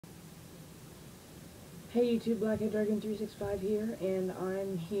Hey YouTube, Blackhead Dragon 365 here, and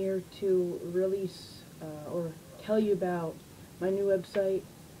I'm here to release or tell you about my new website,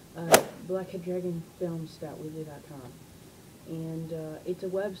 blackheaddragonfilms.weebly.com. And it's a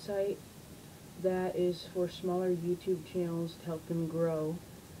website that is for smaller YouTube channels to help them grow.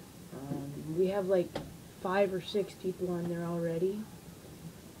 We have like 5 or 6 people on there already,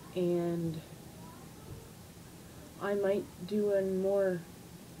 and I might do a more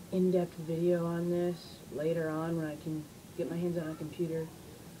in-depth video on this later on when I can get my hands on a computer,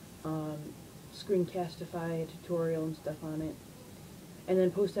 screencastify a tutorial and stuff on it, and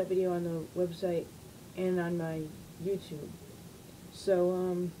then post that video on the website and on my YouTube.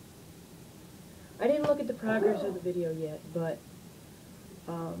 So I didn't look at the progress of the video yet, but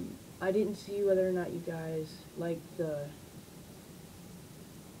I didn't see whether or not you guys liked the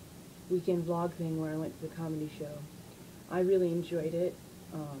weekend vlog thing where I went to the comedy show. I really enjoyed it.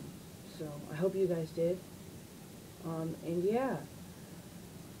 So I hope you guys did. And yeah.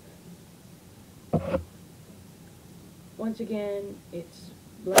 Once again, it's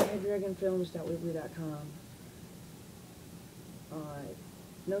blackheaddragonfilms.weebly.com.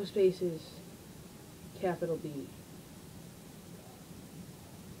 No spaces, capital B.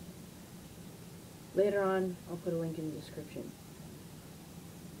 Later on, I'll put a link in the description.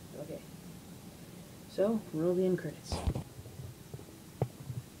 Okay. So, roll the end credits.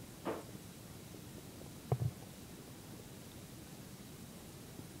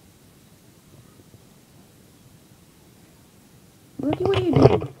 Rookie, what are you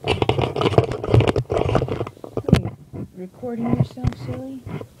doing? What are you, recording yourself, silly?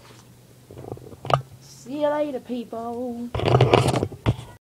 See you later, people.